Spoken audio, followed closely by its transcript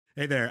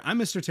Hey there, I'm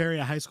Mr. Terry,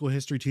 a high school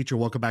history teacher.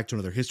 Welcome back to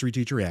another History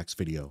Teacher Reacts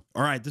video.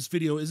 All right, this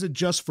video isn't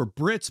just for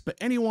Brits, but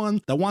anyone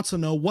that wants to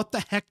know what the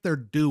heck they're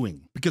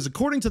doing. Because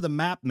according to the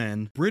map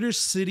men, British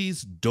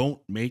cities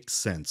don't make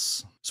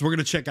sense. So we're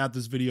going to check out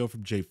this video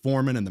from Jay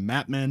Foreman and the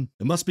map men.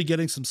 It must be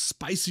getting some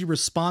spicy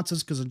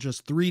responses because in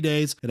just 3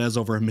 days, it has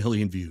over 1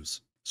 million views.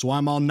 So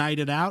I'm all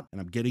nighted out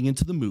and I'm getting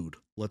into the mood.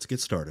 Let's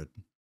get started.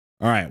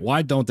 All right,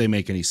 why don't they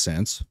make any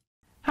sense?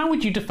 How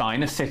would you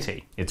define a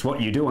city? It's what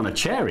you do on a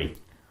cherry.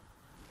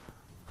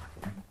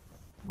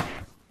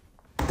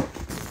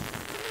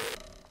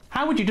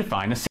 How would you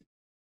define a city?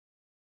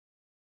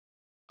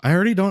 I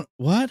already don't.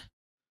 What?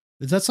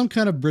 Is that some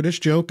kind of British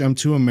joke? I'm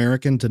too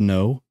American to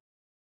know?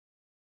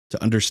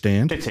 To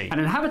understand? An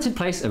inhabited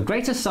place of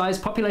greater size,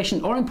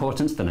 population, or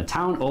importance than a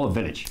town or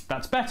village.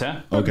 That's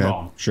better, but Okay,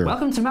 wrong. sure.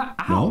 Welcome to Map.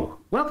 Ow! No?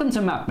 Welcome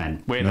to Map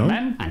Men. We're No? the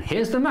men. And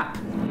here's the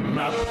map.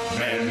 Map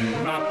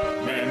men,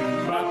 map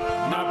men,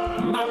 map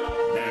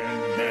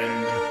men,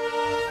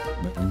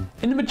 men.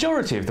 In the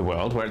majority of the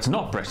world where it's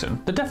not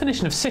Britain, the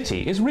definition of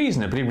city is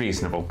reasonably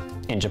reasonable.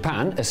 In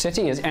Japan, a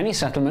city is any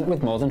settlement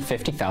with more than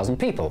 50,000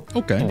 people.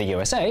 Okay. In the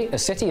USA, a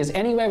city is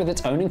anywhere with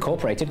its own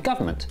incorporated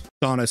government.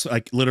 Honest,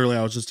 like literally,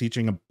 I was just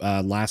teaching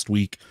last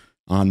week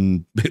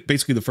on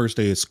basically the first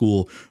day of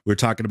school. We were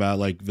talking about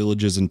like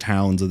villages and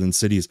towns and then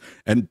cities.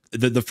 And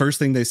the first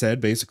thing they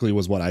said basically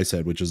was what I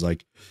said, which is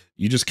like,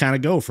 you just kind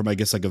of go from, I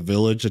guess, like a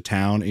village, a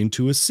town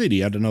into a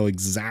city. I don't know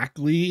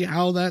exactly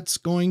how that's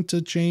going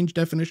to change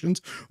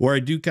definitions. Where I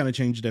do kind of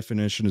change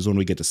definition is when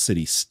we get to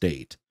city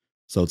state.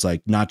 So it's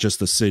like not just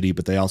the city,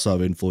 but they also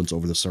have influence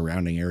over the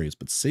surrounding areas.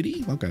 But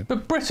city? Okay.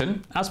 But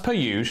Britain, as per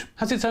usual,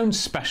 has its own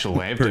special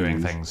way of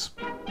doing things.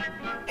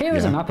 Here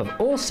is a Yeah. map of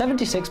all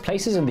 76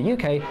 places in the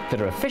UK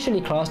that are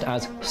officially classed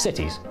as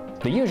cities.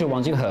 The usual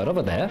ones you've heard of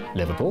are there: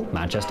 Liverpool,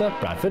 Manchester,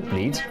 Bradford,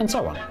 Leeds, and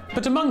so on.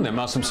 But among them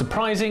are some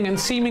surprising and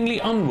seemingly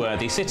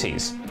unworthy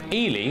cities.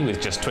 Ely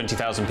with just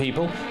 20,000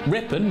 people,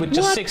 Ripon with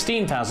just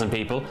 16,000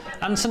 people,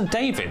 and St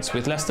David's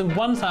with less than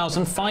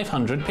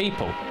 1,500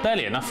 people.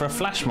 Barely enough for a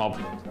flash mob.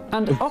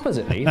 And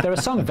oppositely, there are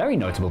some very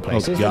notable Oh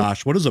places that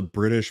gosh, what does a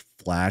British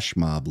flash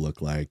mob look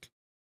like?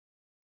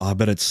 Oh, I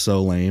bet it's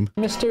so lame.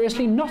 are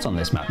mysteriously not on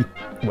this map.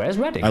 Where's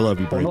Reading? I love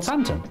you, Or Brits.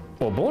 Northampton?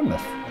 Or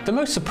Bournemouth? The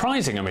most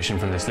surprising omission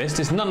from this list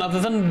is none other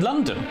than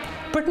London.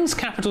 Britain's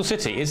capital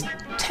city is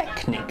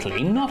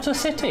technically not a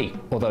city.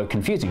 Although,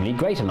 confusingly,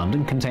 Greater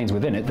London contains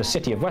within it the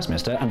City of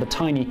Westminster and the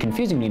tiny,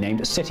 confusingly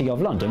named City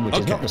of London, which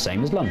is Okay. not the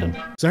same as London.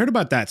 So I heard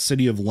about that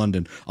City of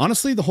London.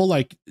 Honestly, the whole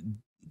like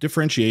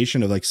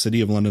differentiation of like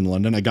City of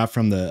London, I got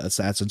from the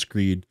Assassin's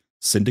Creed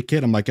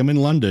Syndicate. I'm like, I'm in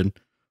London.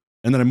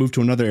 And then I moved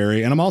to another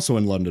area and I'm also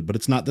in London, but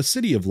it's not the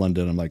City of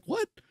London. I'm like,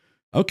 what?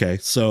 Okay.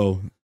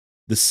 So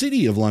the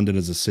City of London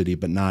is a city,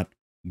 but not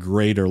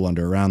Greater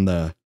London, around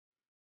the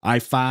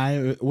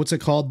I-5. What's it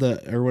called?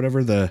 Not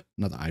the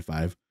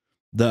I-5,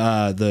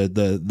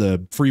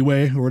 the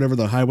freeway or whatever,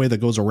 the highway that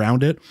goes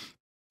around it.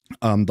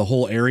 The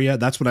whole area.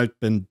 That's what I've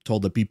been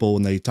told that people,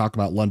 when they talk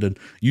about London,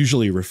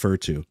 usually refer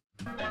to.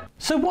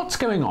 So what's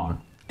going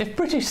on? If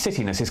British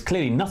cityness is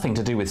clearly nothing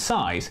to do with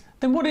size,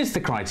 then what is the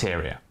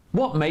criteria?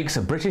 What makes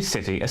a British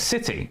city a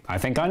city? I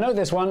think I know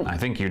this one. I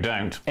think you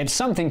don't. It's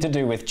something to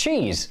do with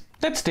cheese.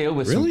 Let's deal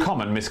with Really? some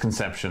common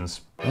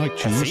misconceptions. I like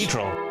cheese.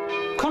 Cathedral.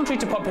 Contrary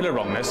to popular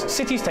wrongness,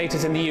 city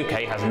status in the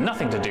UK has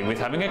nothing to do with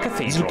having a Isn't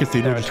cathedral.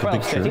 cathedral There are just a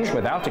big 12 cities church?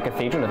 without a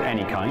cathedral of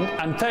any kind.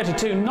 And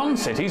 32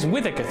 non-cities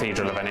with a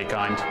cathedral of any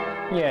kind.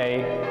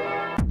 Yay.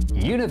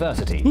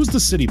 University. Who's the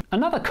city?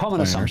 Another common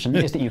planner? assumption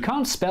is that you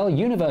can't spell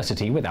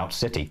university without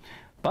city.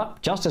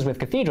 But just as with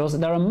cathedrals,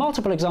 there are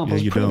multiple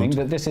examples Yeah, you proving don't.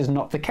 that this is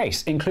not the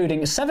case,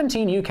 including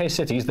 17 UK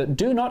cities that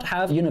do not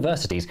have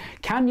universities.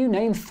 Can you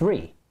name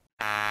 3?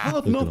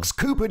 Hard Knocks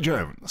Cooper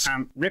Jones.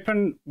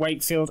 Ripon,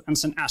 Wakefield, and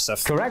St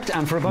Asaph. Correct,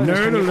 and for a bonus,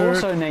 Nerd can you alert.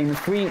 also name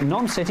 3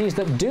 non-cities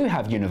that do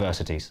have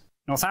universities?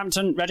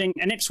 Northampton, Reading,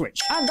 and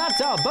Ipswich. And that's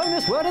our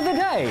bonus word of the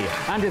day!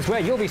 And it's where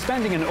you'll be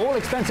spending an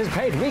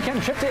all-expenses-paid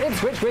weekend trip to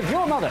Ipswich with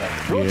your mother.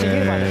 Brought to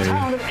you by the Yay.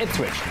 town of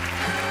Ipswich.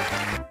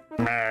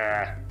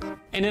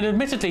 In an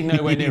admittedly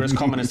nowhere near as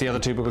common as the other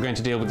two, but we're going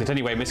to deal with it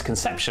anyway,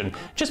 misconception.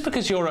 Just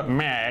because you're at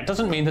Mare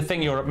doesn't mean the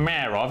thing you're at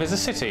Mayor of is a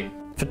city.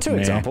 For 2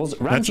 examples,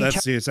 That's Ramsey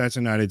the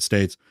United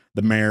States.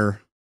 The mayor,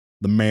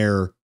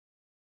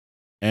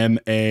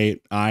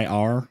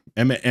 M-A-I-R,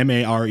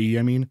 M-A-R-E.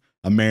 I mean,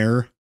 a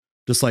mare,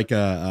 just like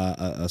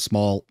a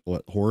small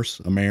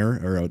horse, a mare,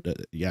 or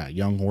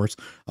young horse,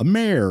 a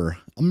mare.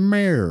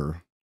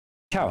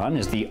 Cowhan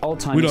is the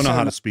old-time. We don't know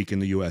how to speak in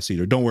the U.S.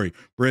 either. Don't worry,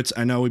 Brits.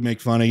 I know we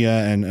make fun of you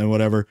and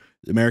whatever.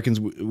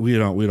 Americans, we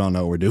don't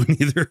know what we're doing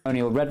either.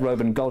 O'Neill Red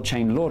Robe and Gold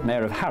Chain Lord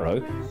Mayor of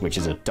Harrow, which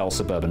is a dull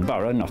suburban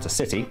borough, not a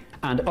city,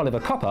 and Oliver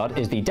Coppard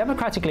is the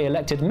democratically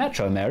elected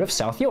Metro Mayor of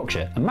South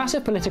Yorkshire, a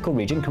massive political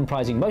region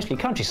comprising mostly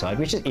countryside,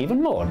 which is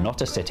even more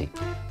not a city.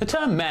 The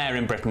term mayor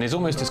in Britain is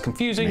almost as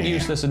confusing,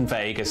 useless and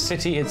vague as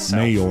city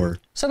itself. Mayor.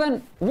 So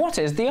then, what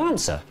is the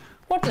answer?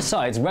 What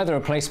decides whether a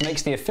place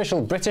makes the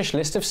official British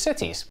list of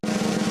cities?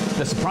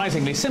 The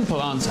surprisingly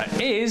simple answer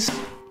is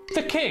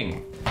the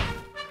King.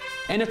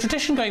 In a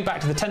tradition going back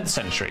to the 10th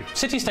century,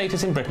 city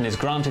status in Britain is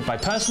granted by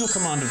personal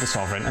command of the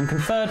sovereign and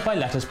conferred by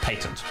letters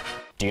patent.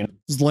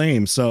 It's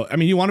lame. So, I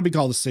mean, you want to be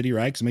called a city,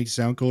 right? Because it makes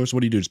you sound cooler. So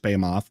what do? Just pay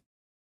them off?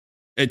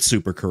 It's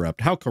super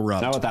corrupt. How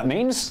corrupt? Know what that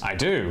means? I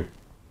do.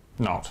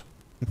 Not.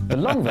 The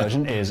long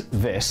version is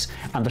this,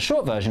 and the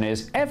short version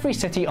is every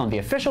city on the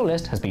official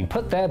list has been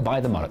put there by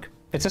the monarch.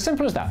 It's as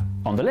simple as that.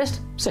 On the list,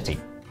 city.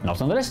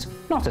 Not on the list,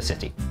 not a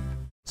city.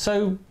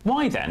 So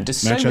why then do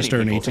so many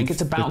people think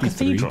it's about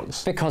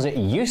cathedrals? Because it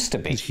used to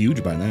be. It's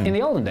huge by now. In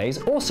the olden days,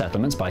 all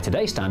settlements by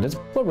today's standards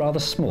were rather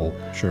small.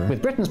 Sure.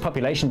 With Britain's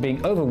population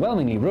being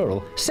overwhelmingly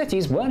rural,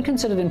 cities weren't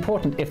considered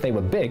important if they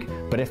were big,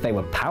 but if they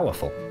were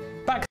powerful.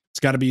 It's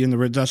got to be in the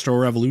Industrial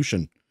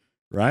Revolution,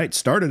 right?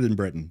 Started in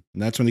Britain.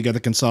 And that's when they got the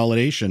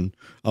consolidation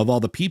of all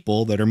the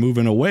people that are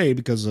moving away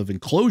because of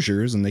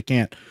enclosures, and they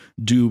can't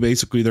do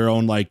basically their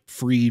own like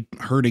free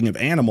herding of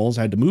animals,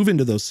 had to move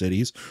into those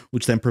cities,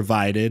 which then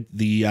provided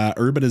the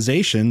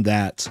urbanization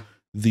that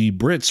the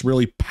Brits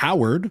really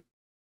powered,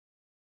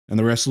 and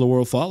the rest of the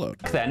world followed.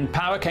 Back then,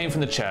 power came from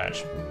the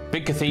church.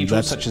 Big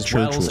cathedrals such as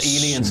Wells,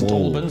 Ely and St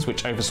Albans,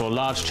 which oversaw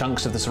large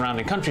chunks of the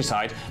surrounding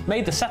countryside,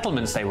 made the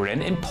settlements they were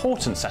in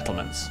important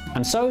settlements.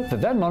 And so the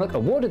then monarch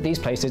awarded these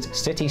places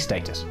city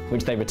status,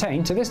 which they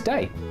retain to this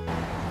day.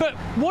 But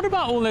what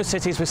about all those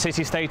cities with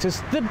city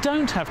status that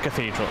don't have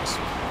cathedrals?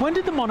 When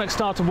did the monarch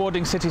start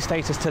awarding city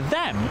status to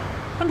them,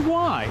 and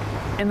why?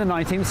 In the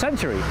 19th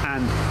century,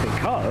 and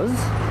because...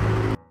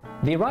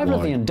 The arrival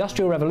of the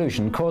Industrial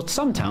Revolution caused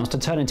some towns to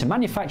turn into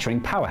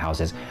manufacturing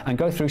powerhouses and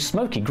go through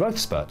smoky growth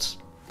spurts.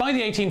 By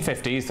the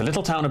 1850s, the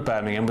little town of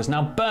Birmingham was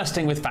now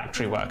bursting with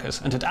factory workers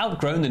and had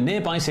outgrown the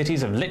nearby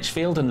cities of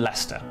Lichfield and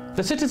Leicester.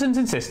 The citizens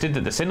insisted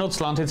that the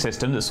synod-slanted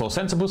system that saw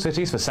sensible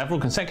cities for several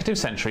consecutive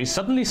centuries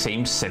suddenly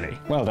seemed silly.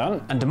 Well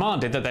done. And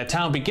demanded that their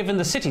town be given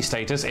the city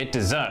status it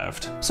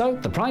deserved. So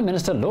the Prime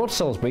Minister Lord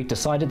Salisbury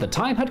decided the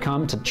time had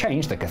come to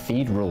change the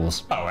cathedral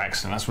rules. Oh,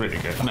 excellent. That's really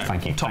good. No,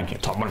 thank you.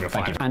 Top, one of your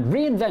five. And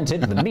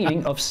reinvented the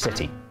meaning of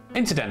city.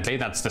 Incidentally,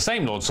 that's the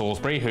same Lord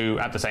Salisbury who,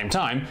 at the same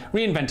time,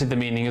 reinvented the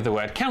meaning of the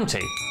word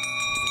county.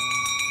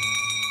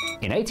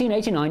 In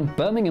 1889,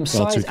 Birmingham's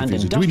size and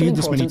industrial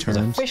importance was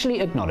officially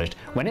acknowledged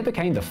when it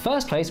became the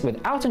first place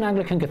without an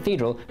Anglican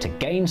cathedral to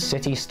gain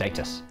city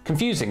status.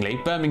 Confusingly,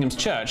 Birmingham's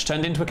church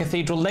turned into a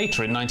cathedral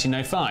later in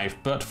 1905,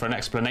 but for an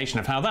explanation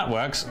of how that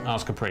works,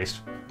 ask a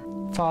priest.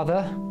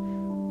 Father,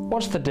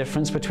 what's the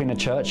difference between a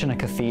church and a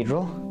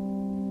cathedral?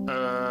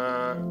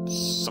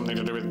 Something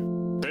to do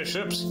with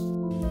bishops?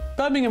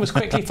 Birmingham was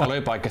quickly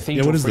followed by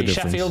cathedral-free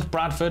Sheffield,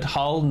 Bradford,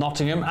 Hull,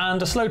 Nottingham,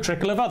 and a slow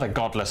trickle of other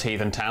godless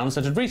heathen towns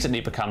that had recently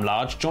become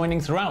large,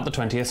 joining throughout the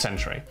 20th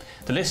century.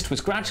 The list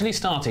was gradually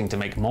starting to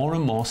make more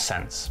and more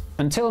sense.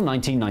 Until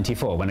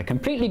 1994, when a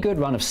completely good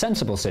run of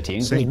sensible citying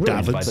was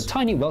ruined by the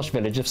tiny Welsh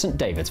village of St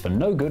David's for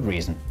no good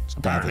reason.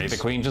 Apparently the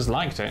Queen just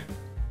liked it.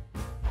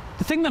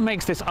 The thing that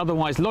makes this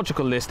otherwise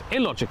logical list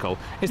illogical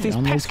is these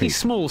pesky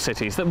small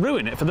cities that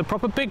ruin it for the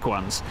proper big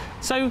ones.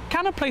 So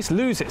can a place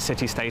lose its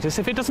city status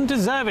if it doesn't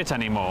deserve it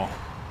anymore?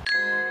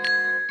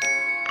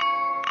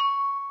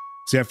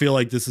 See, I feel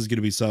like this is going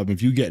to be something.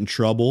 If you get in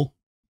trouble,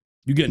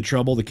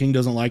 the king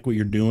doesn't like what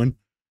you're doing,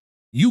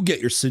 you get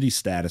your city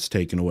status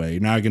taken away.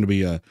 You're not going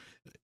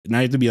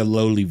to be a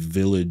lowly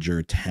village or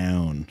a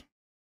town.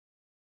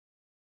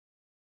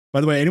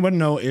 That way, anyone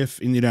know if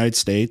in the United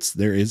States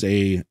there is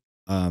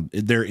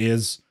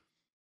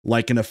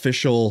like an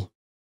official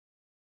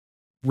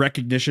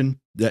recognition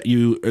that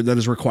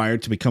is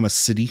required to become a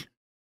city?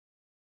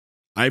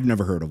 I've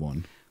never heard of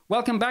one.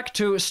 Welcome back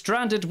to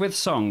Stranded with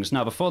Songs.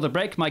 Now, before the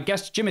break, my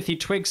guest Jimothy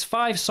Twig's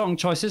 5 song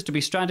choices to be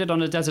stranded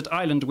on a desert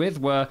island with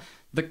were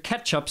the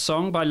Ketchup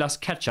song by Las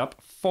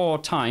Ketchup 4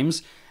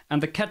 times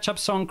and the Ketchup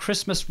song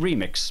Christmas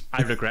Remix.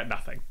 I regret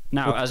nothing.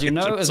 Now, as you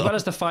know, as well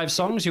as the 5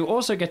 songs, you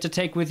also get to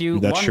take with you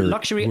one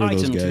luxury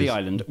item to the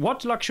island.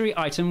 What luxury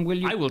item will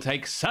you... I will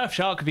take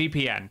Surfshark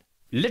VPN.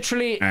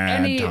 Literally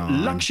any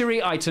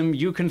luxury item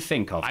you can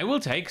think of. I will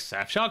take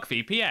Surfshark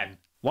VPN.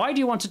 Why do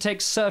you want to take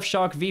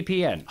Surfshark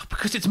VPN?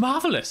 Because it's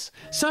marvellous.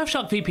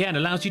 Surfshark VPN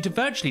allows you to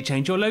virtually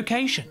change your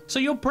location, so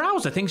your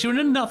browser thinks you're in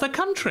another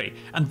country,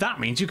 and that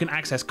means you can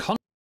access content.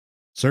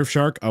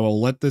 Surfshark, I will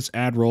let this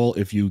ad roll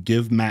if you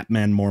give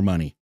Mapman more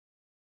money.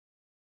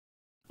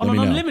 On an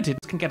unlimited,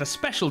 can get a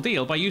special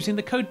deal by using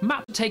the code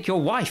MAP. Take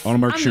your wife. I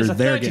want to make sure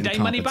they're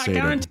getting money back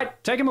compensated.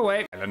 Take him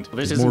away.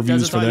 This more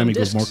views for them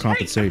equals more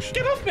compensation.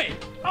 Hey, get off me!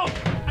 Oh,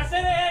 I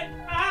said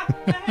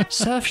it!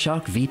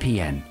 Surfshark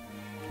VPN.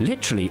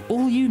 Literally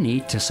all you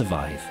need to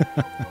survive.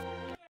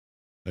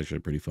 Actually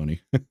pretty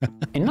funny.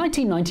 In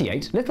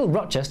 1998, Little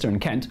Rochester in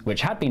Kent,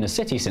 which had been a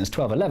city since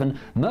 1211,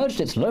 merged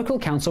its local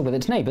council with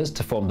its neighbours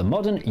to form the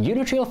modern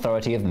unitary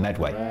authority of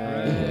Medway.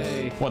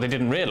 Right. What they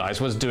didn't realise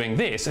was doing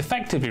this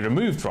effectively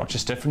removed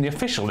Rochester from the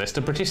official list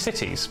of British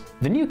cities.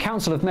 The new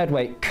Council of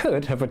Medway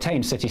could have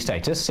retained city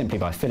status simply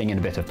by filling in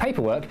a bit of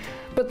paperwork,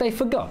 but they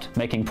forgot,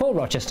 making poor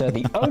Rochester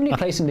the only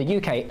place in the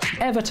UK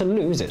ever to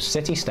lose its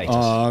city status.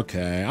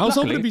 Okay, I was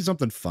hoping it'd be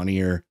something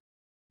funnier.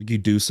 You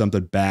do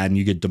something bad and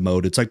you get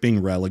demoted. It's like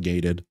being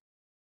relegated,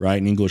 right?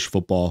 In English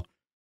football,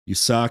 You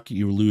suck.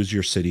 You lose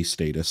your city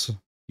status.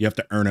 You have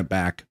to earn it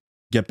back.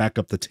 Get back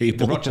up the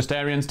table. The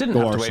Rochesterians didn't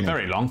Go have to wait Arsenal.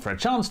 very long for a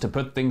chance to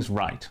put things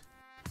right.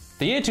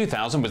 The year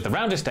 2000 was the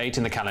roundest date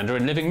in the calendar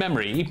in living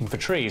memory, even for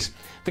trees.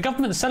 The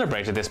government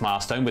celebrated this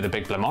milestone with a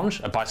big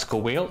blancmange, a bicycle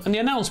wheel, and the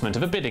announcement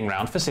of a bidding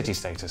round for city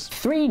status.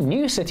 3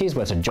 new cities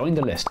were to join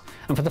the list,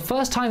 and for the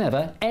first time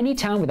ever, any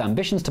town with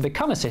ambitions to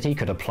become a city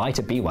could apply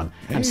to be one,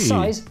 and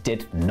size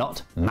did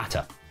not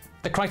matter.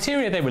 The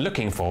criteria they were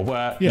looking for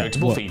were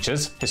notable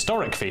features,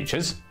 historic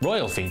features,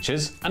 royal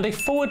features, and a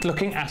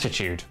forward-looking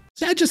attitude.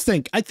 See,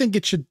 I think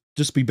it should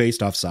just be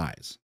based off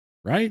size,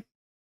 right?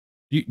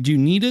 Do you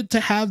need it to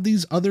have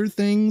these other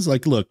things?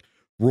 Like, look,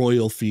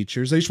 royal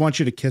features. They just want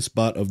you to kiss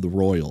butt of the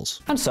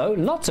royals. And so,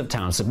 lots of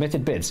towns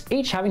submitted bids,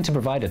 each having to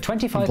provide a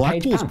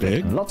 25-page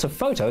pamphlet and lots of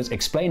photos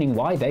explaining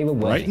why they were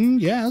worthy. Brighton,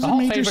 yeah, the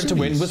hot favourite to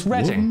win was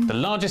Reading, the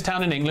largest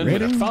town in England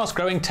with a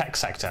fast-growing tech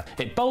sector.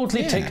 It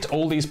boldly ticked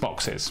all these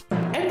boxes.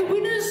 And the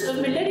winners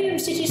of Millennium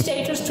City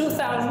Status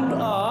 2000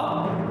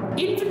 are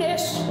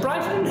Inverness,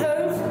 Brighton and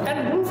Hove,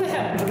 and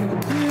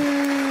Wolverhampton.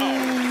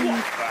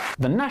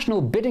 The national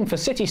bidding for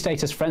city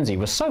status frenzy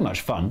was so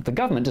much fun, the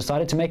government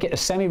decided to make it a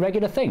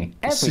semi-regular thing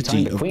every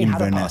time the Queen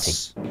had a party.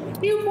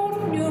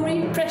 Newport,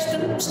 Newry,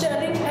 Preston,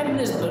 Stirling, and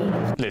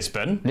Lisbon.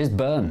 Lisbon?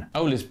 Lisburn.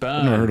 Oh, Lisbon.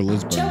 I've never heard of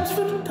Lisbon.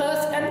 Chelmsford,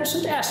 Perth, and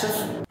St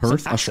Asaph.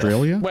 Perth,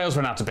 Australia? Wales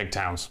ran out of big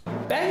towns.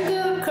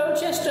 Bangor,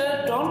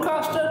 Colchester,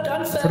 Doncaster,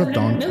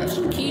 Dunfermline,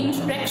 Milton Keynes,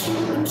 Wrexham,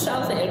 and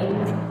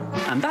Southend.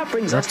 And that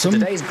brings us to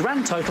today's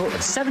grand total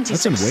of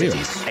 76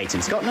 cities. 8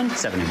 in Scotland,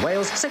 7 in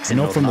Wales, 6 in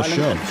Northern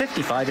Ireland, and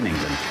 55 in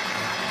England.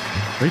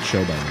 Great show,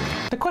 by the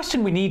way. The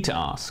question we need to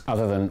ask,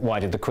 other than why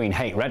did the Queen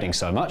hate Reading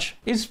so much,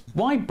 is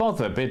why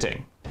bother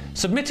bidding?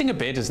 Submitting a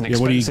bid is an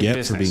what do you expensive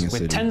get for being business, a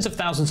with city? tens of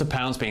thousands of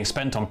pounds being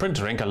spent on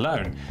printer ink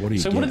alone. What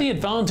So what are the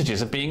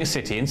advantages of being a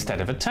city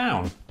instead of a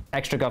town?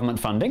 extra government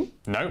funding?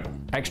 Nope.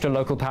 Extra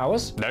local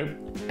powers? Nope.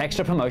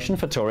 Extra promotion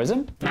for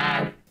tourism?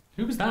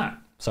 Who was that?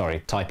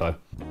 Sorry, typo.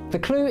 The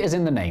clue is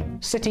in the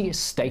name, city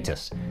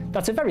status.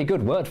 That's a very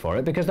good word for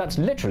it because that's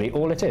literally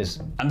all it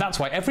is. And that's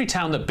why every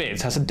town that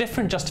bids has a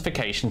different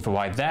justification for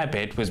why their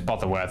bid was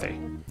bother-worthy.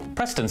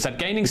 Preston said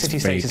gaining city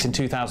status in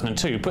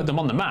 2002 put them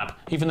on the map,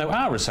 even though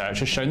our research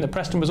has shown that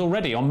Preston was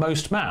already on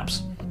most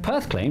maps.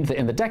 Perth claimed that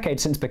in the decade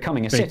since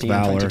becoming a city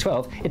in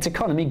 2012, its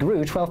economy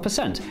grew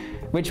 12%,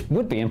 which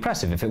would be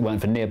impressive if it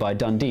weren't for nearby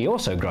Dundee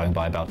also growing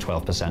by about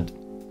 12%.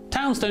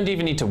 Towns don't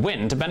even need to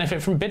win to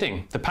benefit from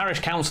bidding. The parish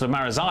council of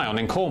Marazion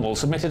in Cornwall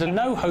submitted a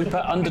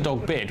no-hoper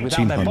underdog bid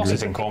without their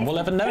bosses in Cornwall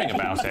ever knowing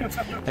about it.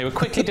 They were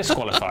quickly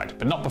disqualified,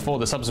 but not before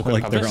the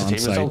subsequent publicity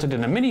resulted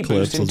in a mini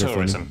boost in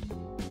tourism.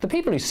 The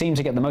people who seem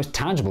to get the most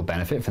tangible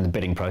benefit from the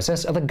bidding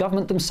process are the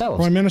government themselves.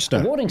 Prime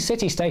Minister. Awarding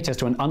city status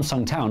to an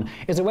unsung town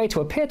is a way to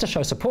appear to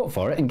show support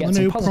for it and get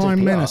some positive Prime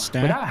PR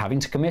Minister. without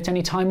having to commit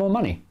any time or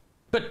money.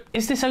 But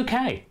is this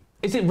okay?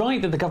 Is it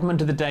right that the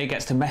government of the day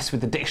gets to mess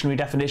with the dictionary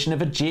definition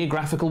of a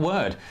geographical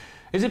word?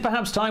 Is it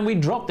perhaps time we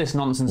drop this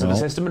nonsense of a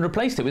system and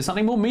replaced it with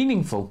something more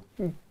meaningful?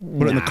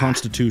 Put it in the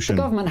Constitution.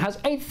 The government has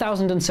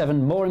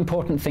 8,007 more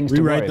important things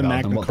to worry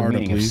about than what the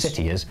meaning of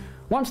city is.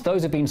 Once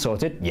those have been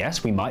sorted,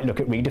 yes, we might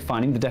look at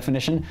redefining the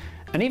definition,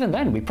 and even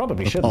then, we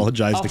probably shouldn't.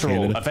 Apologize to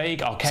Canada. A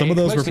vague, archaic, some of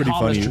those were mostly pretty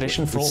harmless funny.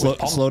 tradition fraught with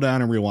pomp Slow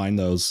down and rewind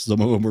those. Some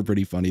of them were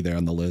pretty funny there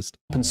on the list.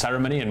 and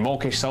ceremony and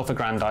mawkish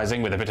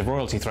self-aggrandizing with a bit of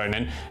royalty thrown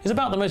in is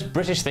about the most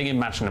British thing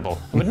imaginable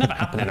and would never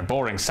happen in a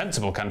boring,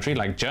 sensible country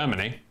like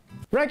Germany.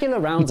 Regular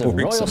rounds of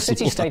Boring royal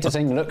city sensible.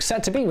 statusing look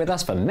set to be with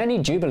us for many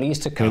jubilees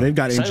to come. They've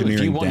got So if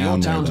engineering you want your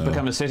down town there, to though.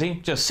 become a city,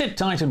 just sit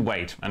tight and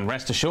wait, and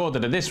rest assured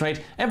that at this rate,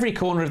 every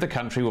corner of the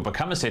country will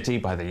become a city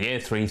by the year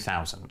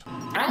 3000.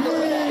 And the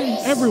winner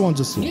is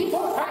Everyone's a city.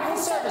 Newport Packet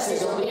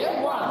Services on the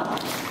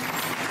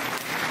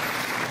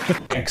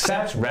M1.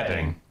 Except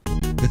Reading.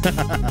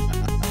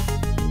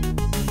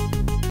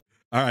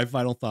 All right,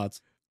 final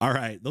thoughts. All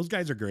right, those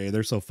guys are great.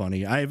 They're so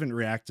funny. I haven't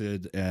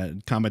reacted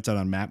and commented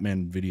on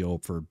Mapman video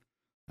for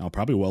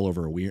probably well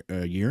over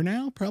a year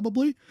now,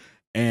 probably.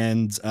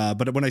 And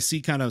but when I see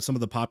kind of some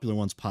of the popular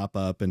ones pop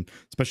up, and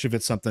especially if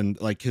it's something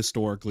like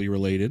historically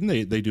related, and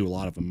they do a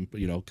lot of them,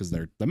 you know, because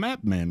they're the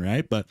Mapman,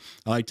 right? But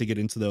I like to get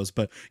into those.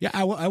 But yeah,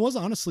 I was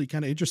honestly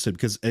kind of interested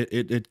because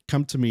it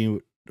come to me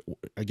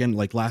again,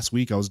 like last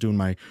week I was doing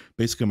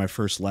basically my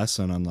first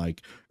lesson on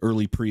like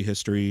early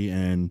prehistory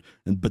and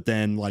but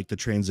then like the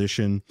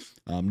transition,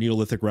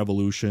 Neolithic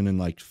revolution and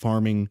like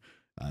farming,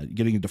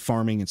 getting into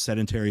farming and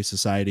sedentary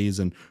societies.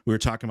 And we were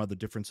talking about the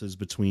differences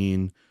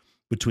between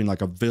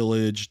like a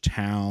village,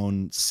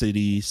 town,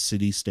 city,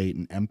 state,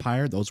 and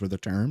empire. Those were the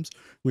terms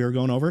we were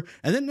going over.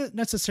 And then not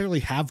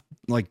necessarily have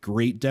like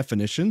great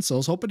definitions. So I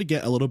was hoping to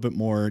get a little bit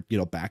more, you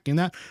know, backing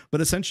that.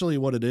 But essentially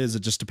what it is, it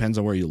just depends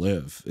on where you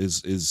live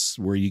is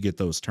where you get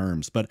those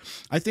terms. But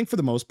I think for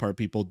the most part,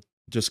 people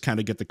just kind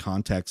of get the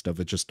context of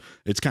it.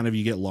 It's kind of,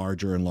 you get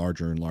larger and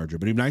larger and larger.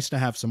 But it'd be nice to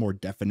have some more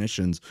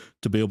definitions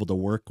to be able to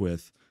work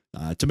with.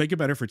 To make it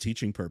better for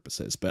teaching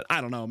purposes. But I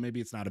don't know, maybe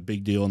it's not a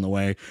big deal in the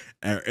way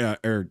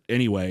or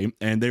anyway.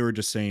 And they were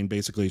just saying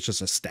basically it's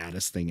just a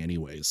status thing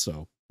anyways.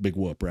 So big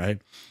whoop,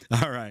 right?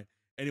 All right.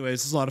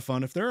 Anyways, this is a lot of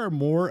fun. If there are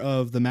more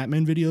of the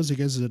Matman videos you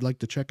guys would like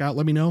to check out,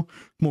 let me know.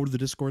 Come over to the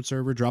Discord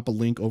server, drop a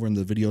link over in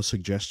the video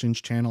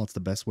suggestions channel. It's the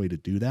best way to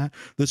do that.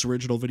 This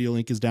original video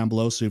link is down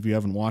below, so if you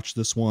haven't watched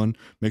this one,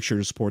 make sure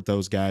to support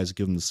those guys,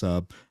 give them the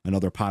sub. I know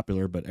they're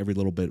popular, but every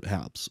little bit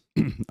helps.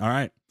 All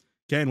right.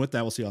 Okay, and with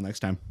that, we'll see y'all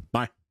next time.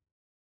 Bye.